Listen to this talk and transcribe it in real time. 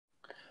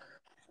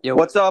Yo,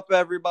 What's up,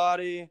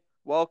 everybody?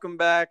 Welcome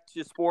back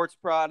to Sports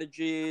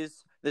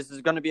Prodigies. This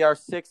is going to be our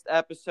sixth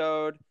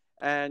episode,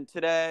 and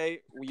today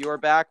you are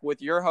back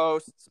with your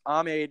hosts.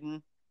 I'm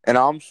Aiden. And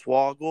I'm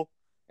Swoggle,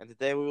 and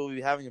today we will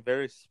be having a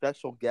very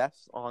special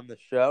guest on the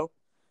show,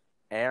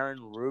 Aaron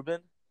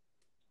Rubin.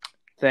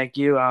 thank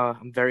you.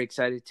 I'm very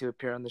excited to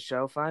appear on the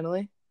show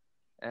finally,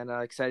 and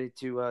excited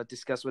to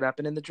discuss what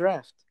happened in the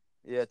draft.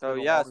 Yeah, it's So,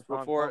 been a yes, long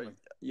time before coming.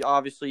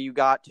 obviously you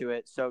got to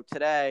it. So,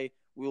 today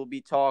we will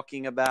be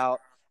talking about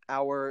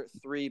our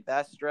three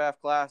best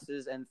draft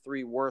classes and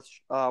three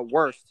worst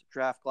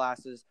draft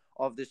classes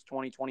of this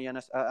 2020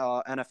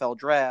 NFL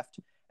draft.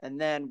 And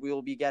then we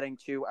will be getting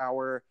to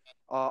our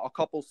a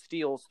couple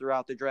steals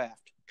throughout the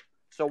draft.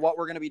 So, what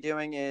we're going to be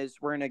doing is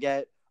we're going to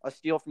get a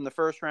steal from the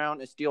first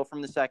round, a steal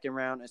from the second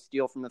round, a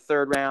steal from the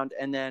third round,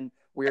 and then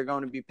we are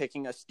going to be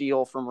picking a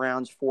steal from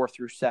rounds 4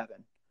 through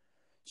 7.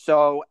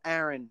 So,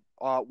 Aaron,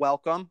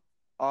 welcome.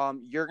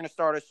 You're going to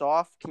start us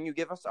off. Can you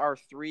give us our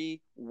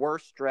three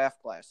worst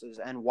draft classes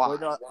and why?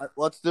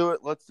 Let's do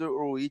it. Let's do it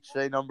where we each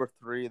say number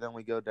 3, then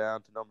we go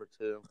down to number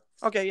 2.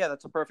 Okay, yeah,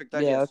 that's a perfect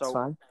idea. Yeah, that's So,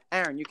 fine.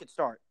 Aaron, you can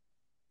start.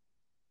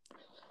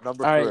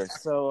 Number All 3. right,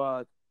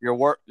 so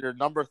Your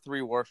number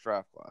 3 worst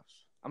draft class.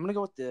 I'm gonna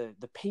go with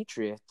the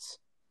Patriots.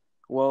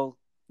 Well,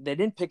 they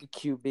didn't pick a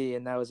QB,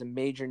 and that was a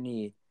major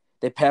need.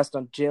 They passed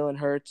on Jalen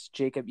Hurts,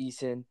 Jacob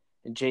Eason,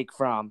 and Jake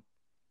Fromm.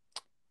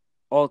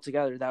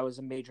 Altogether, that was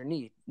a major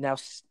need. Now,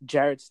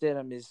 Jarrett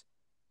Stidham is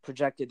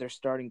projected their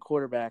starting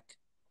quarterback,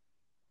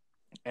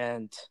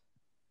 and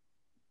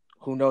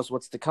who knows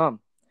what's to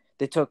come.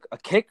 They took a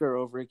kicker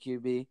over a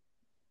QB,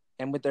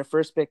 and with their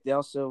first pick, they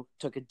also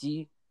took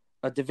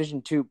a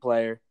Division II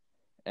player,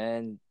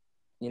 and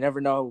you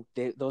never know.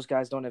 Those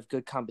guys don't have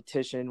good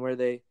competition where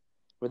they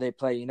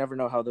play. You never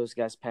know how those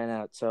guys pan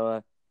out.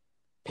 So,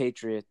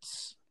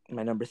 Patriots,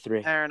 my number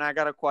 3. Aaron, I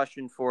got a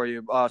question for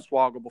you,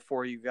 Swoggle,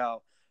 before you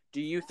go. Do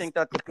you think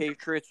that the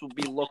Patriots will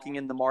be looking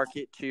in the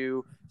market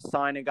to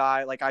sign a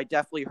guy? Like, I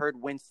definitely heard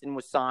Winston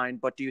was signed,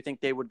 but do you think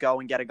they would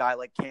go and get a guy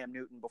like Cam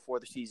Newton before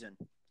the season?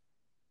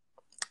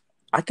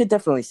 I could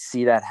definitely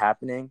see that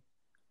happening.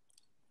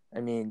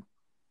 I mean,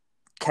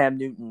 Cam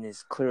Newton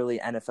is clearly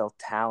NFL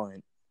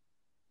talent.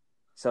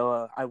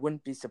 So I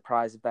wouldn't be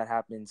surprised if that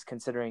happens,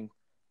 considering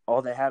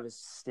all they have is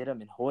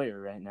Stidham and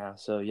Hoyer right now.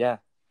 So, yeah.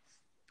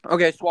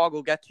 Okay,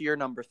 Swoggle, get to your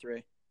number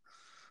 3.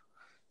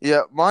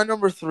 Yeah, my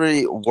number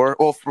 3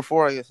 well,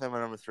 before I say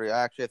my number 3,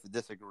 I actually have to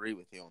disagree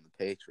with you on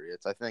the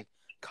Patriots. I think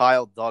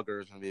Kyle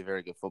Duggar is going to be a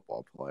very good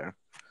football player.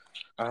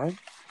 All right.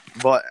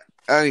 But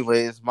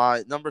anyways,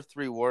 my number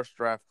 3 worst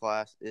draft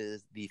class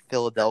is the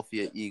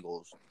Philadelphia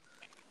Eagles.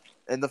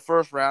 In the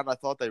first round, I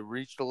thought they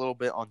reached a little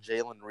bit on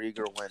Jalen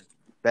Reagor when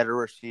better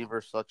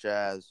receivers such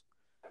as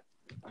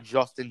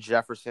Justin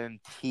Jefferson,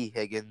 T.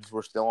 Higgins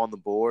were still on the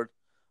board.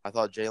 I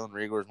thought Jalen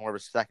Reagor was more of a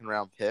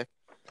second-round pick.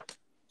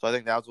 So I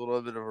think that was a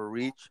little bit of a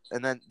reach.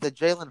 And then the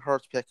Jalen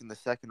Hurts pick in the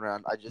second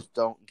round, I just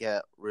don't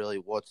get really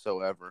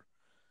whatsoever.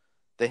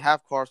 They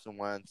have Carson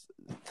Wentz.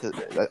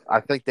 I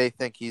think they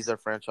think he's their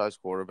franchise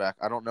quarterback.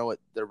 I don't know what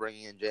they're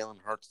bringing in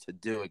Jalen Hurts to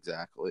do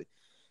exactly.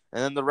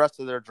 And then the rest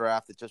of their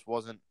draft, it just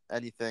wasn't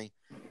anything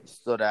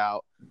stood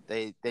out.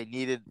 They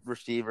needed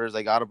receivers.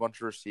 They got a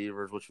bunch of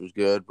receivers, which was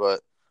good.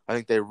 But I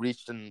think they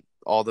reached in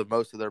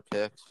most of their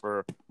picks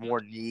for more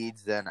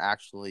needs than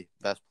actually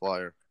best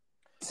player.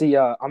 See,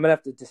 I'm going to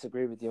have to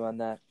disagree with you on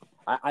that.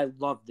 I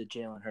love the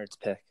Jalen Hurts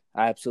pick.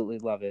 I absolutely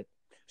love it.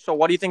 So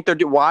what do you think they're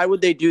doing? Why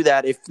would they do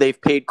that if they've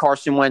paid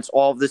Carson Wentz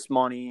all of this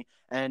money?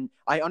 And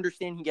I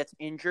understand he gets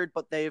injured,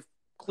 but they've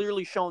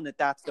clearly shown that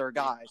that's their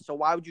guy. So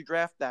why would you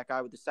draft that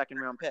guy with the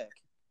second-round pick?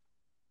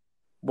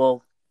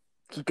 Well,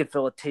 he could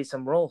fill a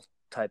Taysom role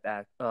type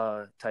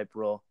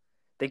role.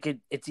 They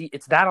could.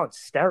 It's that on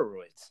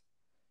steroids.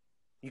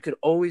 You could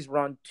always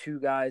run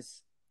two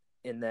guys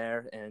in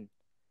there, and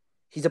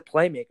he's a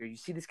playmaker. You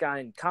see this guy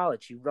in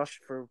college. He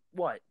rushed for,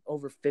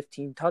 over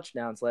 15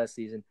 touchdowns last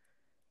season.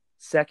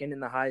 Second in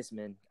the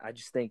Heisman. I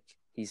just think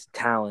he's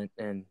talent,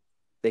 and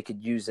they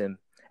could use him.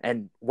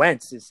 And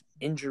Wentz is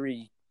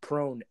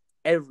injury-prone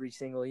every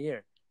single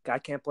year. Guy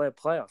can't play a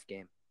playoff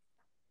game.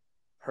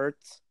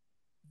 Hurts,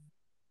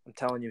 I'm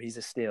telling you, he's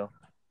a steal.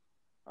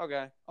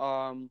 Okay.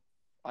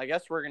 I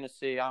guess we're going to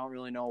see. I don't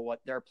really know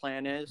what their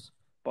plan is,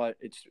 but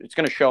it's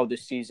going to show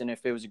this season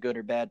if it was a good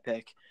or bad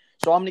pick.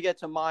 So I'm going to get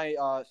to my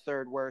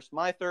third worst.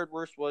 My third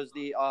worst was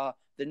the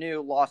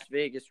new Las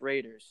Vegas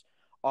Raiders.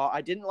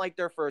 I didn't like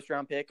their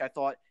first-round pick. I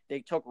thought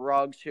they took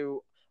Ruggs,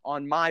 who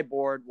on my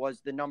board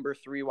was the number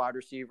 3 wide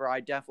receiver.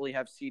 I definitely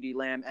have CeeDee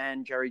Lamb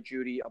and Jerry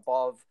Jeudy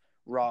above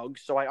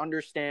Ruggs. So I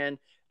understand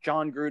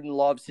John Gruden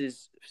loves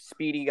his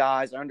speedy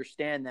guys. I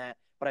understand that.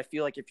 But I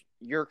feel like if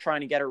you're trying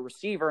to get a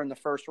receiver in the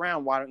first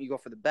round, why don't you go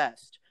for the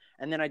best?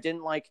 And then I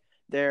didn't like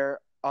their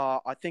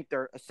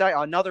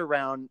another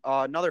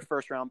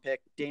first-round pick,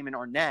 Damon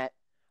Arnett.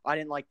 I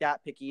didn't like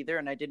that pick either,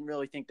 and I didn't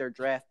really think their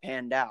draft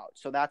panned out.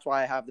 So that's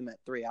why I have them at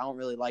 3. I don't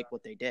really like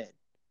what they did.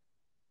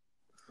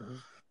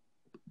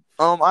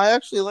 I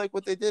actually like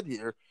what they did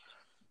here.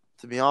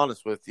 To be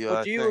honest with you, So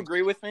I do you think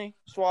agree with me,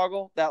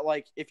 Swoggle, that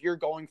like if you're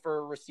going for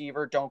a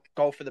receiver, don't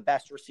go for the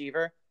best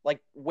receiver?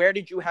 Like, where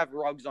did you have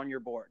Ruggs on your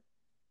board?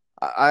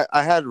 I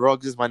had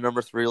Ruggs as my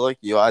number 3 like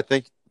you. I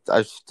think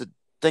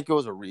it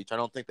was a reach. I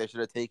don't think they should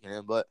have taken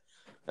him. But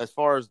as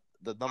far as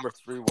the number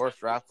 3 worst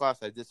draft class,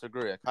 I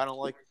disagree. I kind of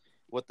like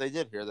what they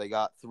did here. They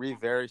got 3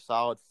 very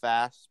solid,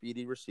 fast,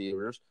 speedy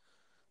receivers.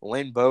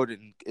 Lane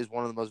Bowden is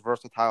one of the most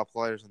versatile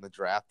players in the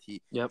draft.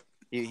 Yep.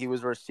 He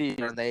was a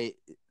receiver, and I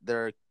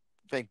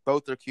think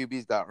both their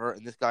QBs got hurt,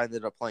 and this guy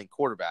ended up playing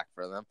quarterback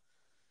for them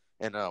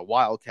in a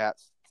Wildcat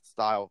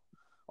style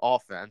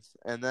offense.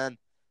 And then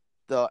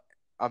the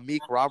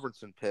Amik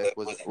Robertson pick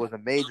was a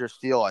major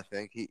steal. I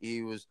think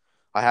he was.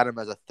 I had him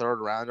as a 3rd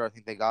rounder. I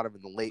think they got him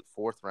in the late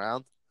 4th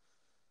round.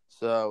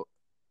 So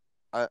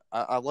I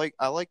like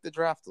the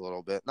draft a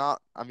little bit. I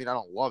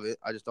don't love it.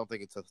 I just don't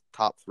think it's a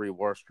top 3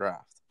 worst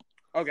draft.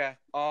 Okay.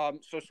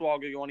 So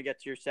Swoggle, you want to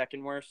get to your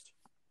second worst?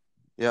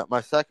 Yeah,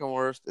 my second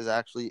worst is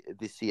actually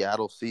the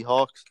Seattle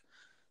Seahawks.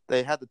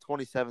 They had the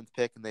 27th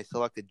pick, and they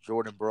selected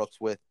Jordan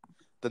Brooks with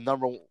the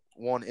number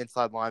 1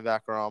 inside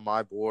linebacker on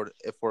my board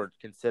if we're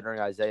considering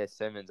Isaiah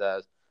Simmons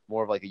as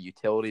more of like a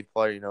utility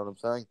player, you know what I'm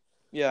saying?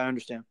 Yeah, I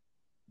understand.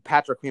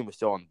 Patrick Queen was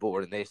still on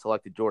board, and they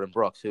selected Jordan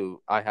Brooks,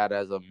 who I had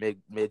as a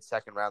mid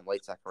second round,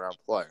 late second round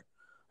player.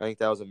 I think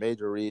that was a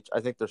major reach. I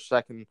think their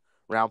second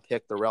round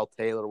pick, Darrell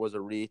Taylor, was a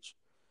reach.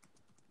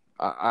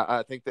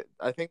 I think the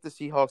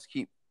Seahawks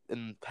keep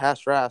in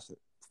past drafts,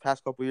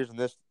 past couple years and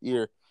this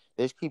year,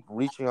 they just keep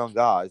reaching on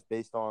guys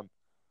based on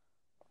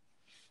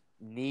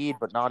need,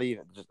 but not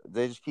even.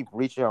 They just keep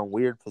reaching on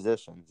weird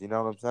positions. You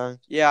know what I'm saying?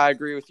 Yeah, I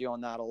agree with you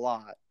on that a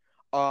lot.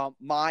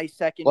 My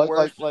second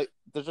worst. Like,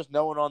 there's just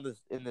no one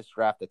in this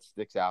draft that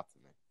sticks out to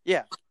me.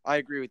 Yeah, I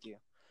agree with you.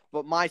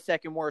 But my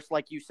second worst,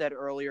 like you said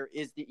earlier,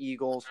 is the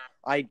Eagles.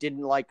 I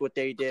didn't like what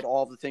they did.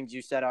 All the things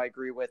you said I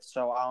agree with,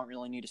 so I don't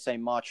really need to say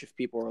much if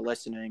people are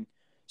listening.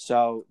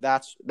 So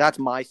that's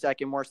my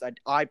second worst.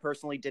 I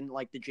personally didn't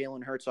like the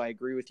Jalen Hurts, so I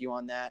agree with you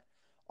on that.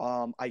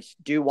 I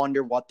do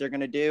wonder what they're going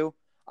to do.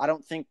 I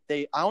don't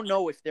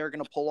know if they're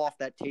going to pull off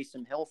that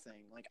Taysom Hill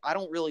thing. Like, I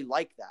don't really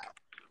like that.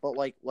 But,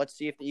 like, let's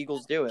see if the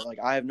Eagles do it. Like,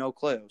 I have no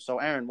clue. So,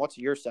 Aaron, what's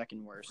your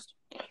second worst?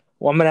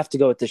 Well, I'm going to have to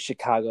go with the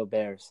Chicago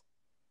Bears.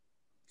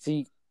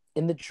 See,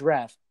 in the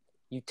draft,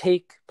 you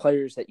take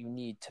players that you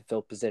need to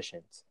fill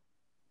positions.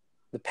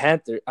 The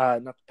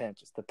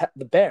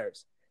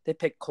Bears, they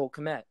picked Cole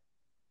Kmet.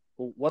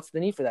 Well, what's the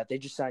need for that? They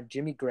just signed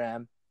Jimmy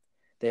Graham.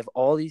 They have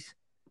all these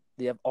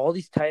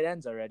tight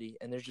ends already,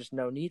 and there's just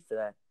no need for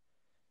that.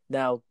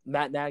 Now,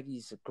 Matt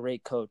Nagy's a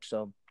great coach,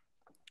 so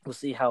we'll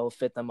see how he'll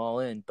fit them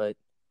all in, but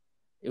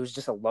it was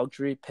just a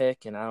luxury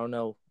pick, and I don't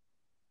know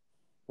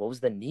what was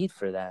the need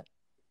for that.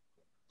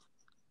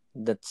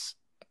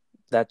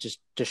 That just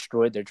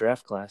destroyed their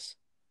draft class.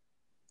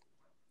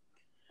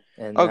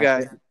 And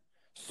okay.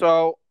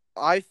 So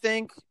I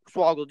think,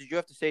 Swoggle, did you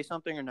have to say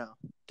something or no?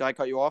 Did I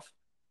cut you off?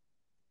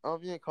 You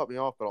didn't cut me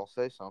off, but I'll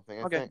say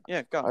something.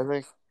 Go.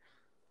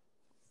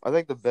 I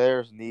think the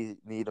Bears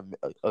need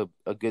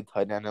a good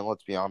tight end, and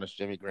let's be honest,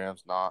 Jimmy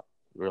Graham's not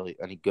really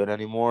any good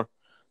anymore.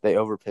 They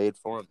overpaid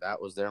for him.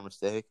 That was their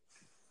mistake.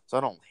 So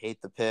I don't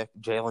hate the pick.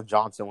 Jalen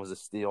Johnson was a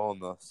steal in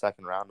the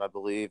 2nd round, I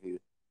believe.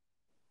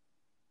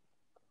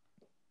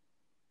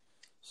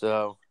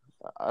 So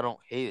I don't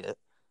hate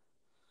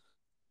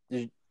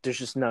it. There's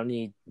just no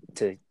need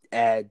to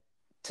add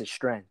to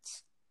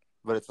strengths.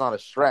 But it's not a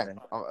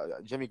strength.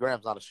 Jimmy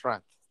Graham's not a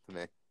strength to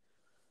me.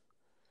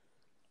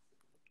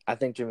 I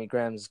think Jimmy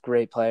Graham's a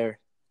great player.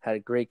 Had a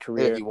great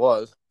career. Yeah, he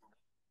was.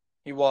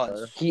 He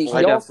was. He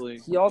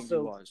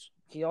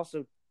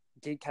also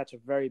did catch a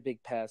very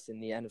big pass in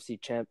the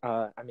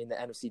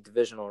NFC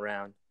divisional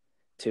round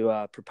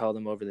to propel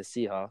them over the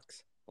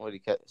Seahawks. What did he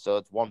catch? So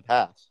it's one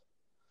pass.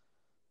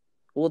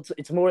 Well,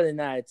 it's more than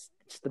that.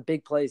 It's the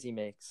big plays he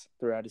makes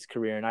throughout his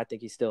career, and I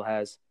think he still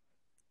has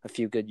a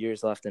few good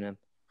years left in him.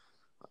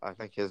 I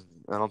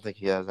don't think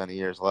he has any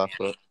years left.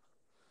 But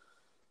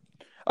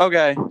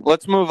okay,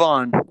 let's move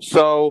on.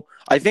 So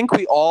I think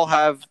we all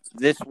have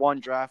this one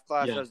draft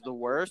class as the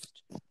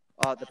worst.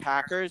 The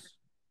Packers.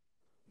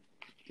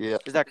 Yeah.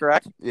 Is that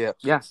correct? Yeah.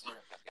 Yes.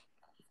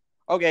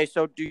 Okay,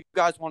 so do you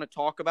guys want to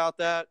talk about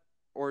that,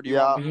 or do you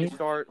want me to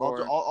start?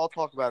 I'll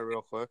talk about it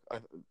real quick. I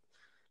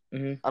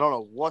don't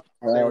know what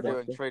they were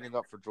doing trading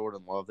up for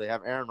Jordan Love. They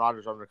have Aaron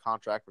Rodgers under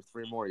contract for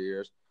 3 more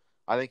years.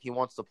 I think he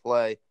wants to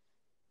play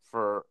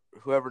for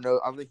whoever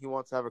knows. I think he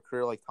wants to have a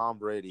career like Tom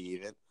Brady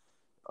even.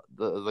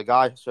 The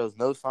guy shows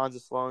no signs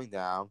of slowing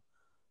down.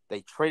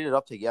 They traded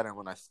up to get him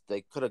when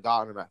they could have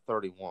gotten him at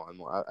 31.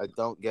 I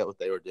don't get what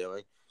they were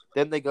doing.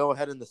 Then they go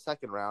ahead in the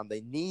 2nd round.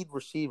 They need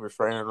receivers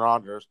for Aaron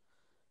Rodgers,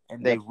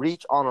 and they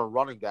reach on a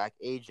running back,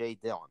 A.J.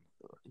 Dillon.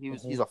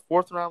 He's a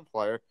 4th round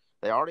player.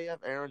 They already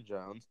have Aaron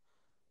Jones.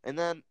 And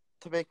then,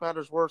 to make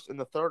matters worse, in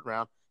the 3rd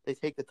round, they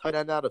take the tight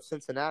end out of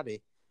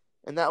Cincinnati,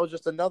 and that was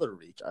just another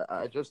reach.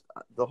 I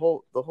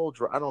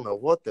don't know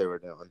what they were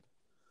doing.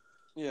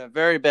 Yeah,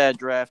 very bad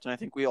draft, and I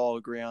think we all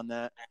agree on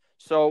that.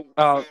 So,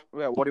 what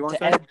do you want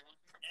to say?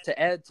 to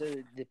add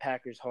to the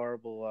Packers'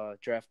 horrible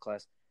draft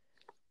class,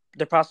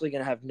 they're possibly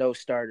going to have no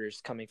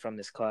starters coming from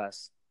this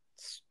class.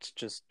 It's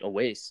just a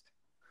waste.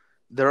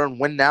 They're in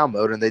win now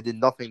mode, and they did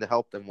nothing to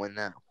help them win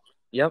now.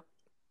 Yep,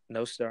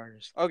 no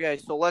starters. Okay,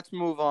 so let's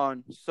move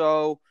on.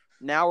 So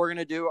now we're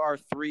gonna do our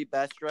 3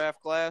 best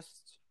draft class.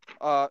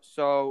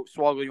 So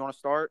Swoggle, you want to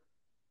start?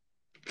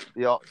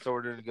 Yeah, so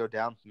we're going to go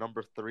down from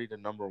number 3 to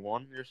number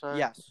 1, you're saying?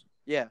 Yes.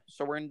 Yeah.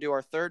 So we're gonna do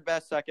our 3rd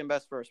best, 2nd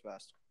best, 1st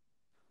best.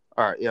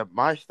 All right, yeah,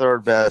 my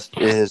 3rd best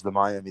is the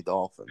Miami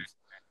Dolphins.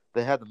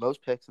 They had the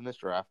most picks in this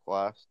draft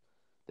class.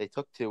 They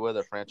took Tua,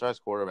 their franchise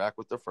quarterback,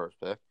 with their first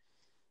pick.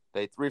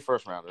 They had 3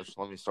 first-rounders.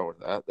 Let me start with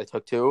that. They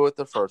took Tua with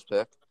their first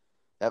pick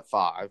at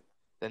 5.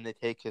 Then they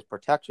take his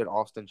protection,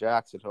 Austin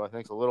Jackson, who I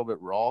think is a little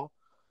bit raw,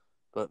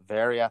 but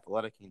very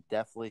athletic. He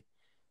definitely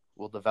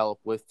will develop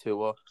with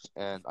Tua,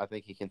 and I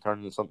think he can turn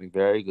into something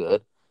very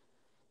good.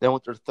 Then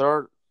with their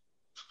 3rd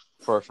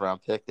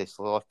first-round pick, they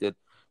selected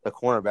the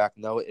cornerback,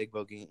 Noah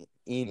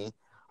Igboguini.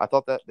 I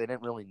thought that they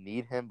didn't really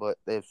need him, but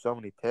they have so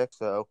many picks,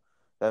 so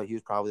that he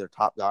was probably their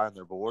top guy on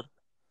their board.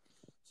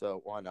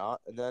 So why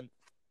not? And then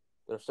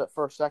their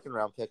first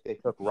second-round pick, they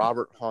took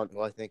Robert Hunt,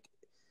 who I think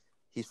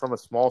he's from a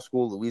small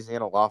school,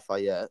 Louisiana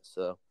Lafayette,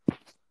 so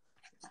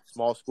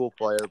small school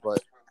player, but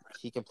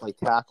he can play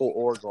tackle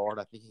or guard.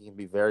 I think he can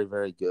be very,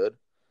 very good.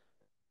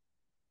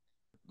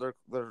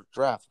 Their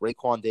draft,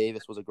 Raekwon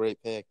Davis was a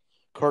great pick.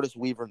 Curtis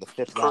Weaver in the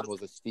 5th round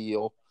was a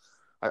steal.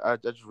 I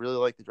just really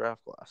like the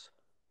draft class.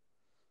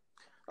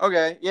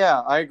 Okay,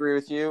 yeah, I agree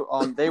with you.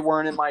 They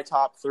weren't in my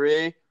top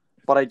 3,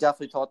 but I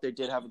definitely thought they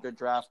did have a good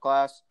draft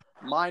class.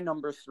 My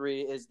number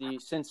 3 is the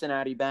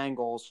Cincinnati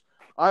Bengals.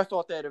 I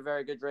thought they had a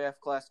very good draft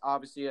class.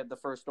 Obviously, at the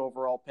first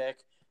overall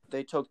pick,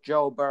 they took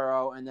Joe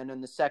Burrow, and then in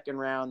the 2nd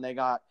round, they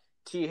got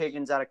T.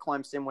 Higgins out of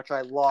Clemson, which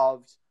I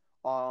loved.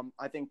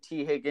 I think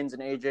T. Higgins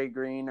and A.J.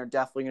 Green are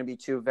definitely going to be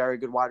 2 very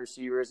good wide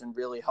receivers and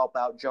really help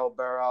out Joe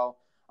Burrow.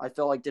 I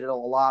feel like did a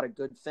lot of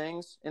good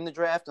things in the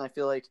draft, and I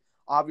feel like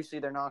obviously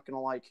they're not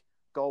going to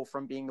go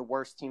from being the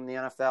worst team in the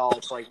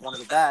NFL to one of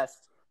the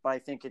best, but I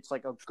think it's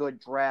a good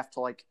draft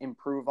to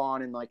improve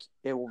on, and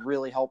it will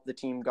really help the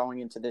team going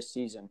into this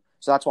season.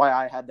 So that's why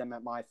I had them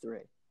at my 3.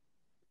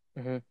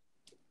 Mm-hmm.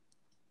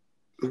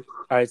 All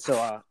right,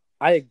 so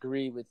I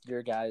agree with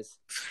your guys'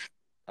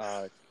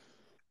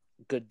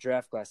 good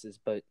draft classes,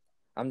 but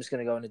I'm just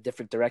going to go in a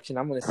different direction.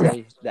 I'm going to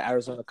say the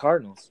Arizona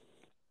Cardinals.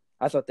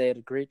 I thought they had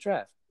a great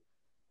draft.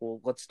 Well,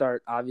 let's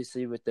start,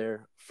 obviously, with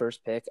their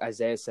first pick,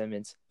 Isaiah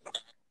Simmons.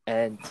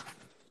 And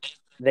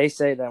they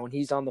say that when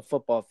he's on the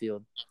football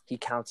field, he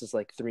counts as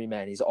 3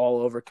 men. He's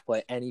all over, can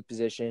play any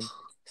position.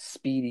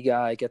 Speedy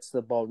guy, gets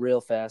the ball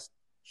real fast.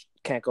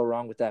 Can't go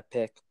wrong with that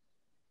pick.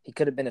 He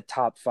could have been a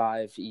top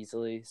 5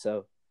 easily,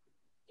 so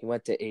he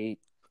went to 8.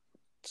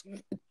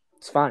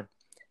 It's fine.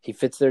 He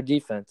fits their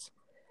defense.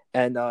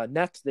 And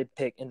next, they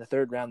pick in the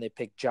 3rd round, they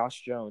pick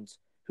Josh Jones,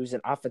 who's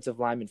an offensive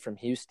lineman from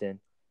Houston.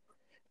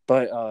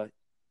 But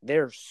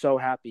they're so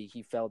happy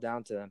he fell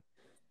down to them.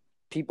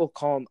 People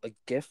call him a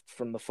gift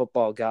from the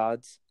football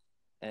gods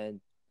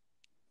and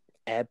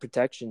add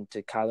protection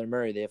to Kyler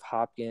Murray. They have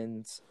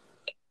Hopkins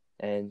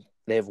and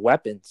they have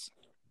weapons.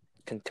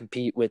 Can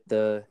compete with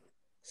the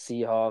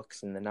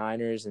Seahawks and the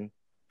Niners and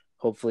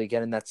hopefully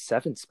get in that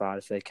 7th spot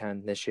if they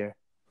can this year.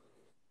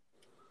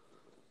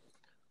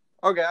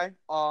 Okay.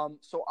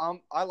 So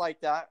I like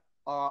that.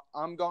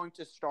 I'm going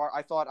to start.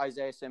 I thought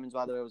Isaiah Simmons,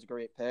 by the way, was a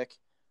great pick.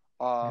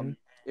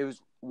 It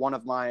was one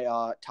of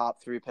my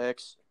top 3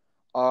 picks.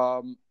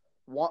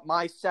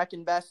 My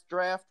 2nd best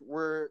draft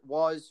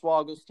was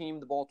Swoggle's team,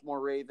 the Baltimore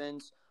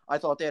Ravens. I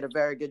thought they had a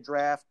very good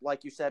draft.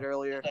 Like you said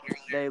earlier,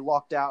 they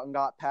lucked out and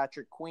got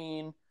Patrick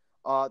Queen.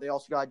 They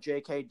also got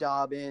J.K.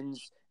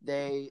 Dobbins.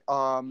 They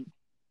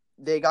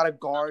got a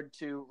guard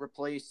to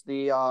replace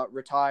the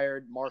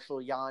retired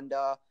Marshall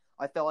Yanda.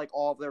 I feel like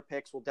all of their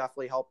picks will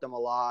definitely help them a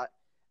lot,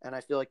 and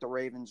I feel like the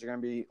Ravens are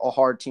going to be a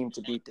hard team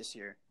to beat this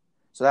year.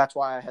 So that's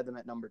why I had them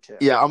at number 2.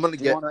 Yeah, I'm going to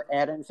Do you want to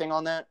add anything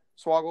on that,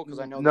 Swoggle? Because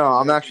I know. No,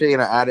 I'm actually going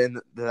to add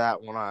into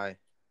that one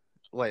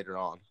later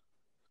on.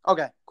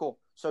 Okay, cool.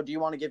 So do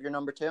you want to give your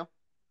number 2?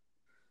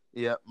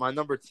 Yeah, my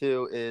number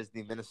 2 is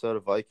the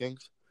Minnesota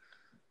Vikings.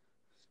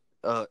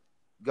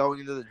 Going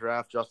into the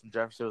draft, Justin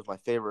Jefferson was my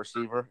favorite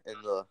receiver in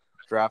the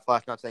draft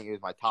class. Not saying he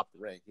was my top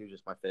rank. He was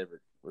just my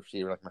favorite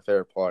receiver, my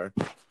favorite player.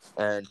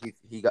 And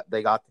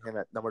they got him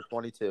at number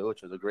 22,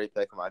 which was a great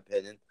pick in my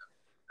opinion.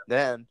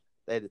 Then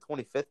they had the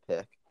 25th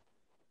pick,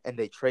 and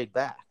they trade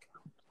back,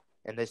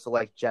 and they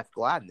select Jeff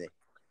Gladney,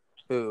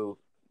 who,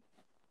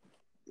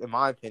 in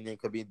my opinion,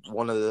 could be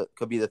the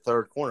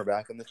 3rd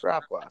cornerback in this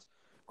draft class.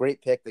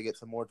 Great pick. They get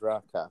some more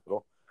draft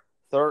capital.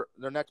 Their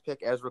next pick,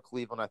 Ezra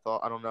Cleveland.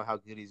 I don't know how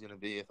good he's going to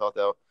be. I thought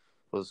that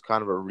was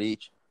kind of a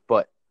reach,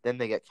 but then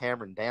they get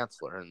Cameron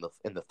Dantzler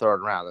in the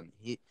 3rd round,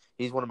 and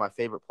he's one of my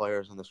favorite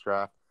players in this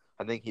draft.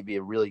 I think he'd be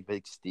a really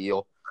big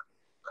steal.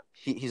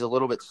 He's a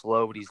little bit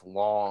slow, but he's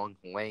long,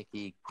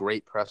 lanky,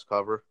 great press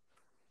cover.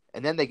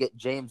 And then they get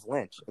James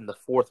Lynch in the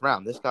 4th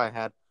round. This guy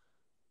had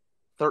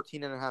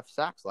 13.5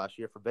 sacks last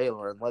year for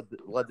Baylor and led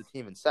the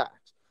team in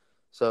sacks.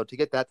 So to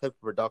get that type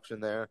of production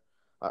there,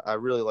 I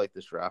really like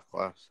this draft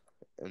class,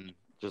 and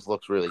just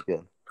looks really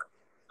good.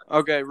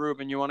 Okay,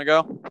 Ruben, you want to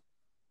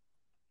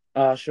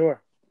go?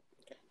 Sure.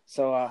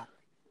 So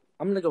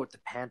I'm gonna go with the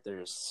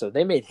Panthers. So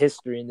they made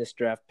history in this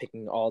draft,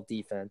 picking all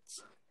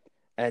defense,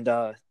 and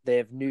they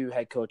have new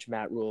head coach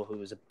Matt Rule, who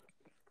was a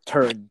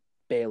turned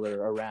Baylor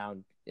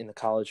around in the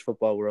college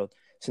football world.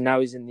 So now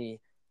he's in the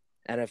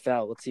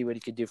NFL. Let's see what he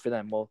could do for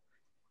them. Well,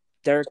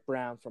 Derek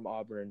Brown from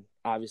Auburn,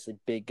 obviously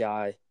big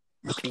guy,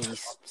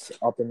 beast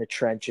up in the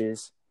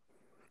trenches.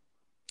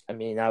 I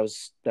mean, that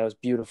was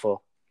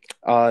beautiful.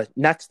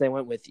 Next, they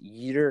went with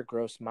Yetur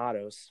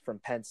Gross-Matos from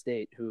Penn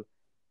State, who,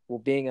 well,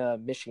 being a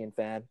Michigan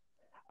fan,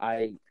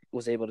 I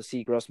was able to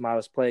see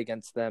Gross-Matos play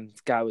against them.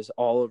 This guy was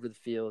all over the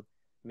field,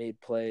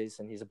 made plays,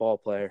 and he's a ball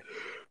player.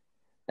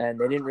 And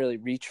they didn't really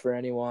reach for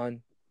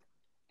anyone.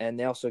 And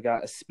they also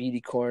got a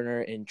speedy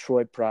corner in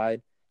Troy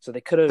Pride. So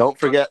they could have. Don't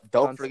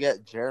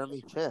forget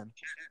Jeremy Chin.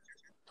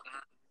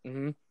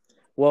 Mm-hmm.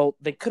 Well,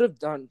 they could have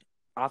done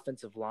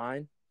offensive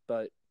line,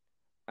 but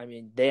I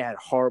mean, they had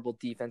horrible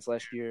defense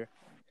last year.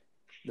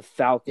 The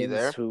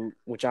Falcons,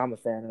 which I'm a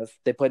fan of,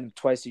 they played them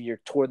twice a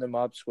year, tore them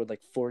up, scored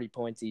like 40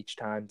 points each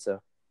time.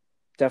 So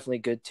definitely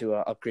good to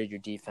upgrade your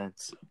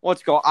defense.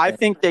 Let's go. I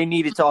think they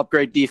needed to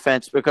upgrade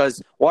defense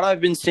because what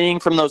I've been seeing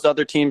from those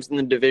other teams in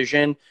the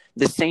division,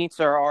 the Saints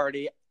are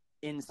already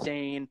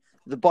insane.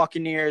 The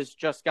Buccaneers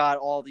just got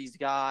all these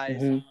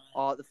guys.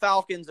 Mm-hmm. The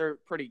Falcons are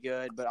pretty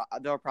good, but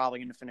they're probably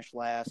going to finish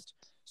last.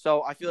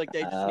 So I feel like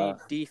they just need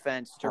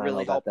defense to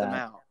really help them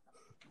out.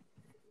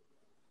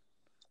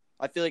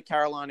 I feel like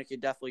Carolina could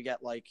definitely get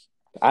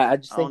I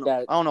just think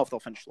that I don't know if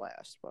they'll finish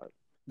last, but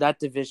that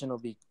division will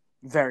be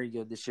very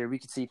good this year. We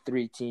could see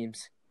 3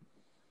 teams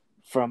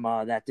from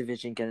that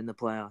division get in the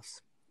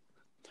playoffs.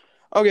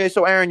 Okay,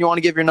 so Aaron, you want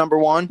to give your number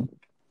 1?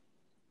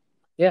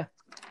 Yeah.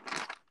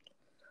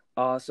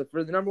 So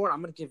for the number 1,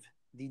 I'm going to give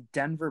the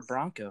Denver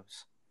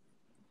Broncos.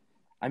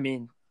 I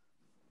mean,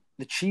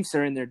 the Chiefs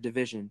are in their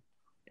division,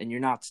 and you're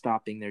not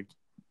stopping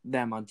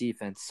them on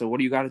defense. So what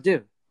do you got to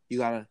do? You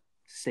got to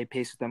stay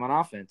pace with them on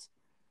offense.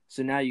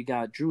 So now you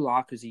got Drew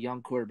Lock, who's a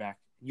young quarterback.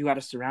 You got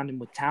to surround him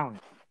with talent.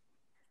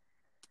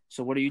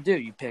 So what do?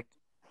 You pick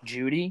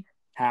Judy,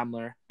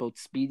 Hamler, both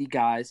speedy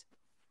guys,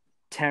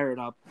 tear it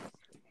up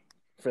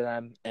for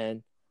them,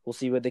 and we'll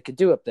see what they could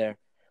do up there.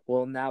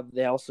 Well, now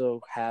they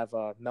also have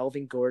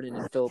Melvin Gordon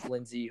and Philip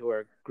Lindsay, who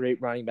are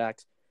great running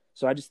backs.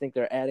 So I just think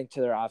they're adding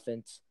to their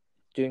offense,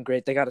 doing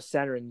great. They got a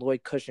center in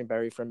Lloyd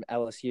Cushenberry from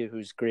LSU,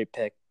 who's a great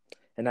pick.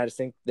 And I just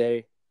think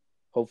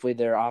hopefully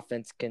their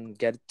offense can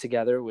get it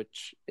together,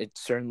 which it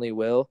certainly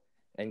will,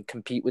 and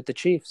compete with the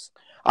Chiefs.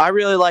 I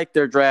really like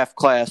their draft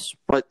class,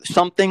 but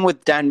something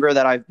with Denver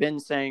that I've been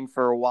saying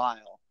for a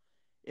while,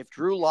 if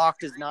Drew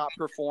Lock does not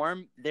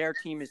perform, their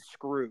team is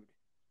screwed.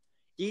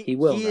 He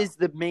is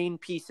the main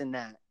piece in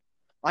that.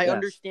 I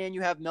understand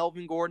you have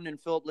Melvin Gordon and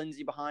Philip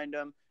Lindsay behind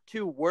him,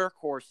 2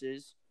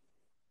 workhorses,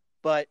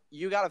 but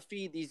you got to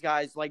feed these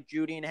guys like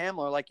Judy and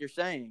Hamler, like you're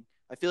saying.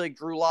 I feel like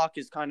Drew Lock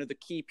is kind of the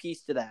key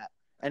piece to that.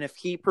 And if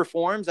he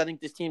performs, I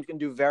think this team's going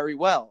to do very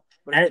well.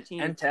 But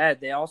and to add,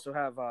 they also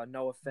have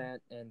Noah Fant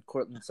and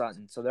Cortland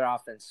Sutton, so their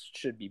offense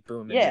should be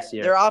booming this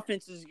year. Their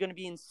offense is going to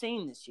be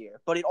insane this year,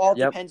 but it all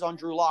depends on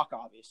Drew Lock,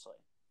 obviously.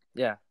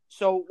 Yeah.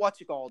 So what's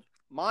it called?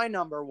 My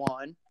number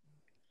 1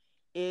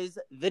 is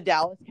the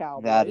Dallas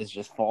Cowboys. That is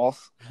just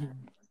false.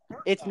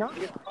 It's not.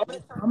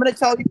 I'm going to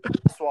tell you,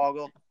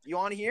 Swoggle. You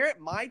want to hear it?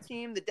 My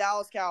team, the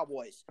Dallas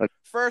Cowboys.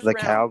 First round,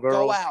 Cowgirls.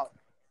 Go out.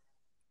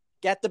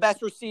 Get the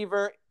best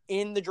receiver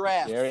in the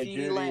draft,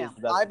 CeeDee Lamb.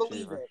 I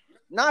believe it.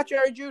 Not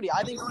Jerry Judy.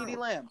 I think CeeDee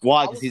Lamb.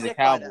 Why? Because he's a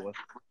Cowboy.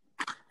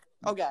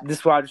 Okay.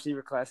 This wide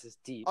receiver class is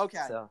deep.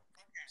 Okay. So.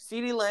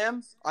 CeeDee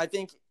Lamb, I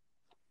think.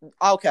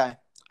 Okay.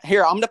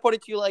 Here, I'm going to put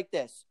it to you like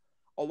this.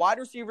 A wide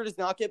receiver does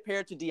not get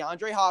paired to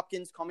DeAndre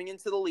Hopkins coming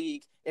into the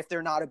league if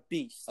they're not a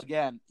beast.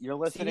 Again, you're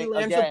listening. CeeDee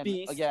Lamb's a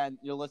beast. Again,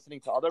 you're listening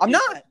to other. I'm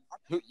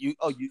people.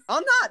 not.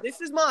 I'm not.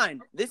 This is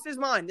mine. This is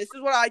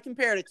what I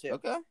compared it to.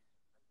 Okay.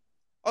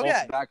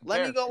 Okay.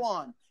 Let me go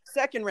on.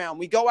 Second round,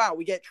 we go out.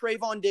 We get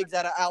Trayvon Diggs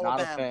out of Alabama.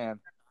 Not a fan.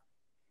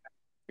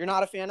 You're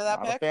not a fan of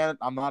that pick?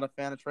 I'm not a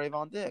fan of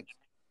Trayvon Diggs.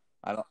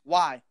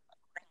 Why?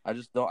 I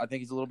just don't. I think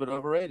he's a little bit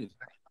overrated.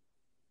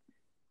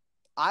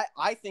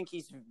 I think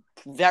he's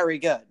very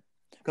good.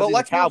 But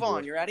let's move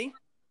on. You ready?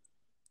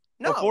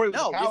 No, Before he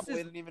was a Cowboy, we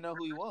didn't even know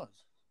who he was.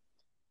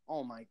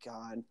 Oh my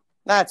God,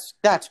 that's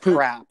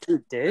crap.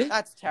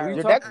 That's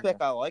terrible. The next pick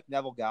I like,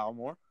 Neville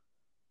Gallimore.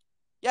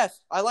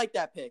 Yes, I like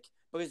that pick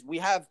because we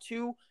have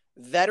 2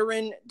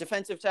 veteran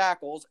defensive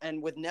tackles,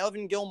 and with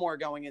Nelvin Gilmore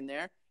going in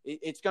there,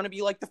 it's going to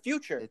be like the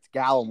future. It's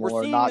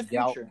Gallimore, not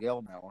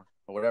Gilmore,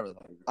 or whatever.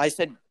 I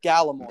said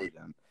Gallimore.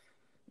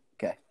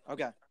 Okay.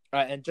 All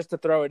right, and just to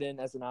throw it in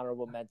as an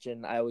honorable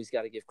mention, I always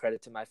got to give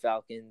credit to my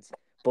Falcons.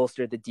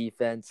 Bolstered the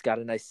defense, got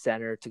a nice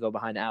center to go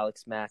behind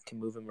Alex Mack, can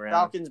move him around.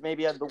 Falcons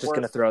maybe had the worst. Just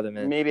going to throw them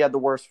in. Maybe had the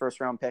worst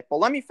first-round pick. But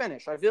let me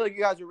finish. I feel like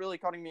you guys are really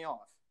cutting me off.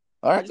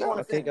 All right, go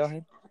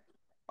ahead.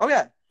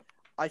 Okay.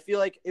 I feel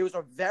like it was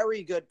a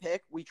very good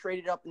pick. We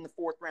traded up in the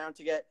 4th round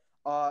to get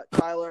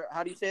Tyler,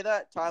 how do you say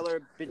that?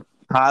 Tyler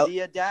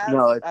Biadasz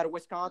No, out of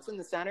Wisconsin,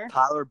 the center.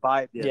 Tyler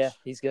Biadasz. Yeah,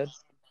 he's good.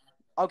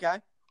 Okay.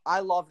 I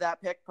love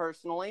that pick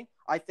personally.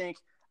 I think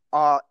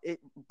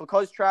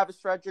because Travis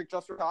Frederick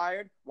just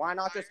retired, why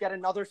not just get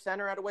another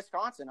center out of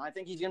Wisconsin? I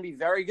think he's going to be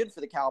very good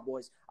for the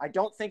Cowboys. I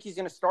don't think he's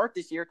going to start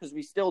this year because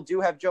we still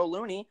do have Joe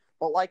Looney.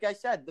 But like I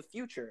said, the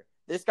future.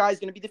 This guy's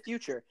going to be the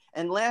future.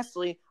 And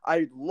lastly,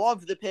 I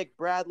love the pick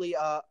Bradley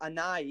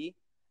Anae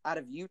out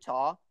of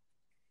Utah,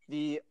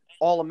 the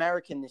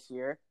All-American this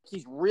year.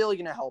 He's really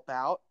going to help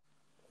out.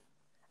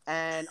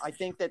 And I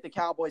think that the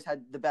Cowboys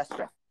had the best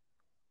draft.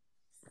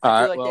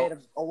 I feel like they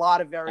had a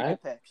lot of very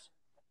good picks.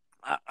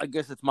 I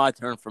guess it's my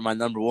turn for my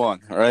number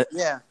one, all right?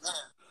 Yeah.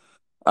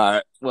 All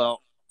right.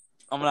 Well,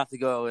 I'm going to have to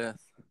go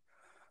with,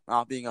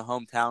 not being a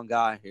hometown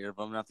guy here,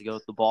 but I'm going to have to go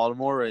with the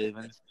Baltimore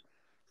Ravens.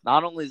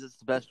 Not only is this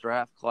the best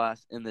draft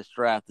class in this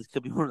draft, this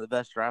could be one of the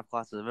best draft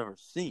classes I've ever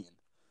seen.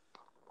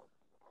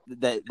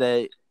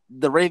 The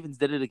Ravens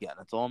did it again.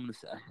 That's all I'm going to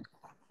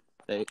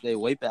say. They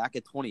wait back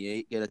at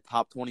 28, get a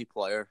top 20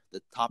 player,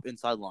 the top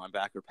inside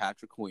linebacker,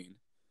 Patrick Queen.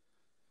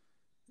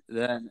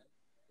 Then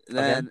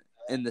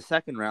in the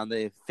second round,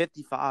 they have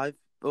 55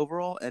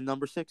 overall and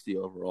number 60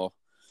 overall.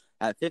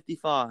 At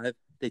 55,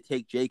 they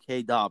take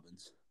J.K.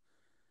 Dobbins.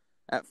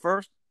 At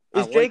first,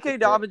 is J.K.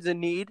 Dobbins a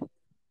need?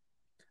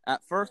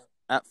 At first,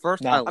 No.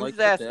 I I'm like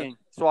just asking,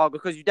 Swallow,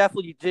 because you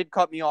definitely did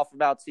cut me off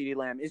about CeeDee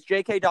Lamb. Is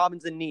J.K.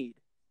 Dobbins a need?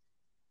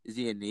 Is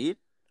he a need?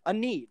 A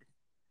need.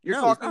 You're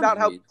No, talking he's not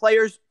about a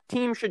how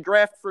teams should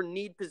draft for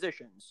need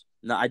positions.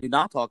 No, I do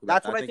not talk about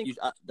That's that. what I think.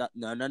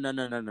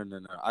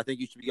 No. I think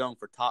you should be going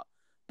for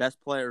best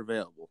player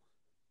available,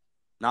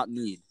 not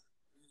need.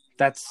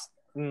 That's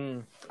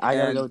I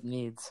gotta go with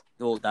needs.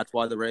 Well, that's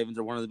why the Ravens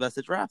are one of the best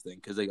at drafting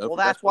because they go. Well, for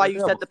that's best why player you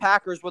available. said the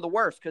Packers were the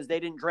worst because they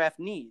didn't draft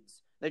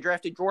needs. They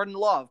drafted Jordan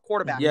Love,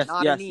 quarterback,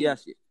 not a need.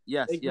 Yes.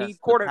 They need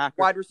Packers,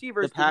 wide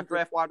receivers. Didn't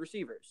draft wide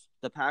receivers.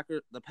 The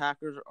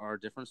Packers are a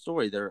different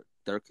story.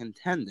 They're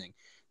contending.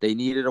 They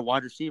needed a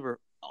wide receiver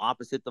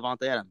opposite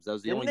Devontae Adams. That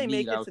was the Didn't only they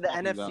need make I it was to the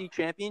talking NFC about.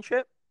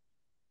 Championship?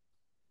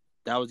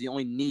 That was the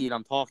only need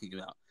I'm talking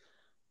about.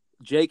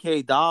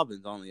 J.K.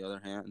 Dobbins, on the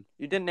other hand.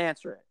 You didn't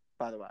answer it,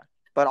 by the way.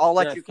 But I'll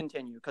let you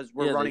continue because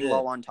we're running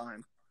low on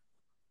time.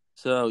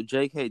 So,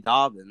 J.K.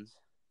 Dobbins,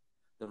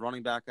 the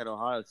running back at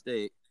Ohio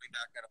State,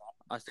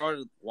 I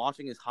started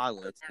watching his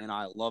highlights, and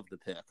I love the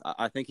pick.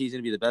 I think he's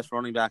going to be the best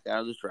running back out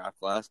of this draft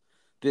class.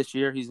 This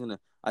year,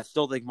 I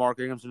still think Mark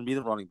Ingram's going to be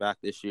the running back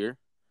this year.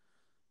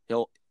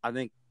 I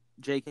think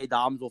J.K.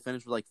 Dobbins will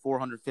finish with like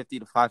 450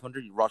 to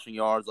 500 rushing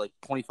yards, like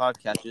 25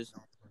 catches.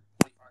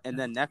 And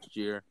then next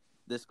year,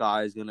 this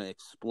guy is going to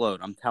explode.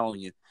 I'm telling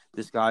you,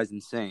 this guy's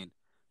insane.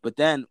 But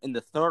then in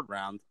the third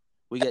round,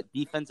 we get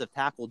defensive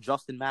tackle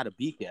Justin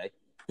Madubuike,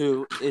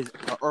 who is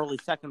an early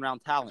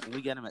second-round talent, and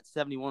we get him at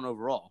 71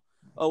 overall.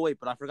 Oh, wait,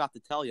 but I forgot to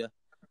tell you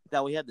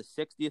that we had the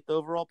 60th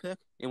overall pick,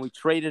 and we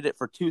traded it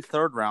for 2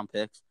 third-round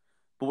picks,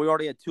 but we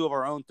already had 2 of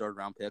our own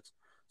third-round picks.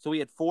 So we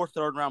had 4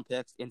 third-round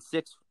picks and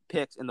 6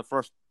 picks in the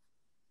first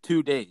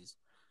 2 days,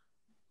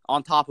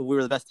 on top of we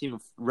were the best team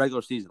of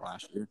regular season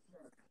last year.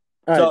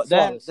 So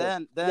then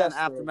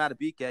after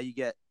Madubuike, you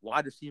get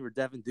wide receiver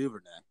Devin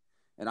Duvernay.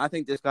 And I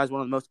think this guy's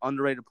one of the most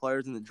underrated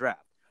players in the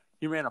draft.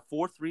 He ran a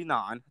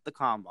 4.39 at the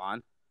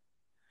combine.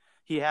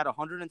 He had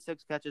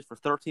 106 catches for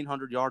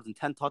 1,300 yards and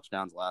 10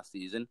 touchdowns last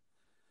season.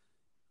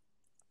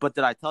 But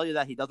did I tell you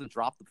that he doesn't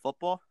drop the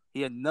football?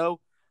 He had no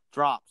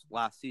drops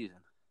last season.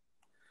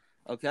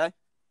 Okay?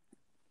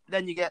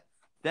 Then you get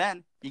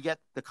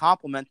the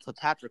compliment to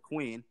Patrick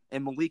Queen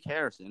and Malik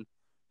Harrison,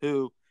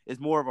 who is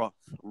more of a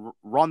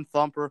run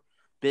thumper,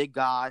 big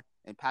guy,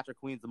 and Patrick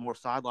Queen's the more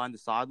sideline to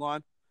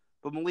sideline.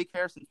 But Malik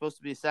Harrison's supposed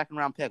to be a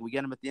second-round pick. We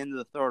get him at the end of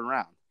the third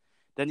round.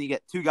 Then you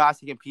get 2 guys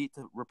to compete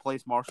to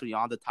replace Marshall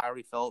Yonda,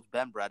 Tyree Phillips,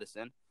 Ben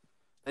Bredesen.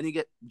 Then you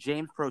get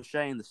James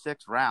Crochet in the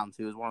 6th round,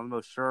 who is one of the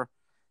most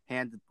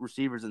sure-handed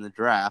receivers in the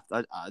draft.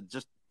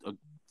 Just a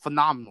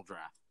phenomenal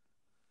draft.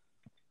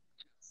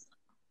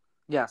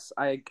 Yes,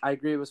 I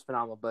agree it was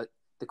phenomenal, but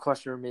the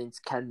question remains,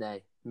 can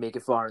they make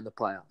it far in the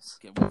playoffs?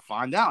 Okay, we'll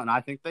find out, and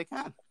I think they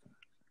can.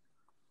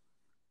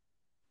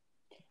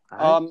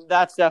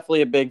 That's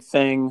definitely a big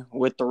thing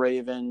with the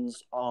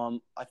Ravens.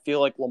 I feel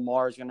like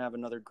Lamar is going to have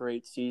another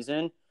great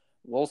season.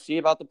 We'll see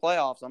about the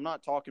playoffs. I'm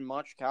not talking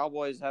much.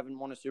 Cowboys haven't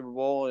won a Super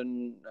Bowl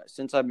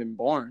since I've been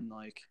born.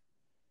 Like,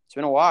 it's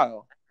been a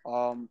while.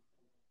 And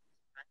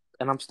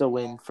I'm still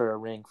waiting for a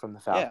ring from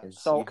the Falcons.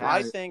 Yeah, so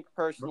I think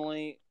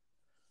personally,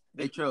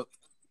 they choked.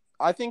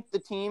 I think the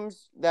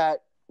teams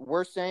that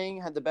we're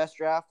saying had the best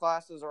draft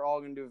classes are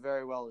all going to do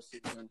very well this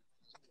season.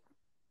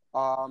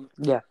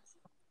 Yeah.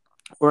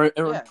 Or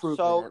improvement,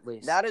 so at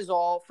least. That is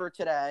all for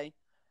today.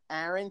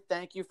 Aaron,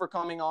 thank you for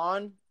coming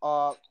on.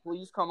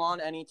 Please come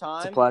on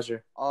anytime. It's a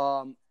pleasure.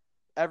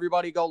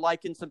 Everybody go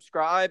like and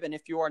subscribe. And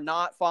if you are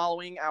not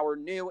following our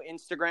new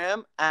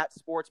Instagram at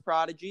Sports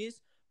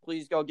Prodigies,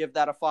 please go give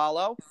that a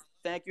follow.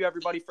 Thank you,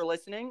 everybody, for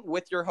listening.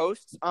 With your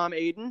hosts, I'm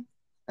Aiden.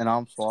 And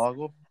I'm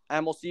Swoggle.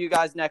 And we'll see you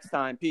guys next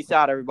time. Peace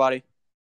out, everybody.